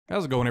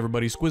How's it going,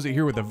 everybody? Squizit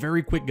here with a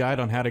very quick guide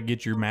on how to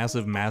get your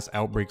massive mass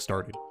outbreak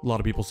started. A lot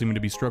of people seem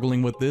to be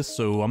struggling with this,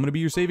 so I'm going to be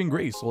your saving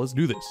grace, so let's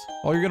do this.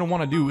 All you're going to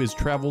want to do is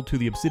travel to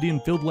the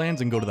Obsidian-filled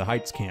lands and go to the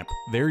Heights camp.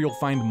 There you'll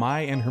find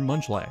Mai and her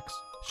Munchlax.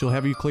 She'll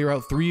have you clear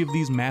out 3 of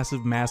these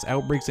massive mass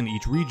outbreaks in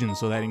each region,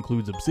 so that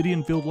includes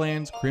Obsidian-filled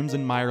lands,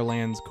 Crimson Mire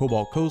lands,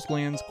 Cobalt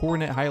Coastlands,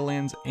 Coronet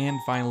Highlands, and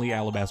finally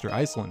Alabaster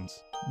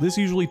Icelands. This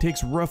usually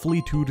takes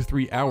roughly 2 to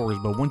 3 hours,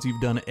 but once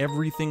you've done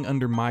everything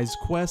under Mai's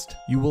quest,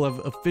 you will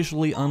have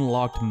officially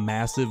unlocked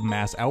massive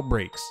mass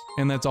outbreaks.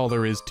 And that's all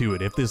there is to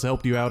it. If this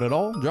helped you out at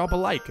all, drop a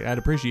like. I'd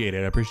appreciate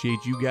it. I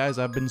appreciate you guys.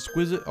 I've been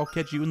Squizit. I'll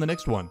catch you in the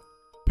next one.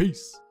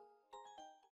 Peace.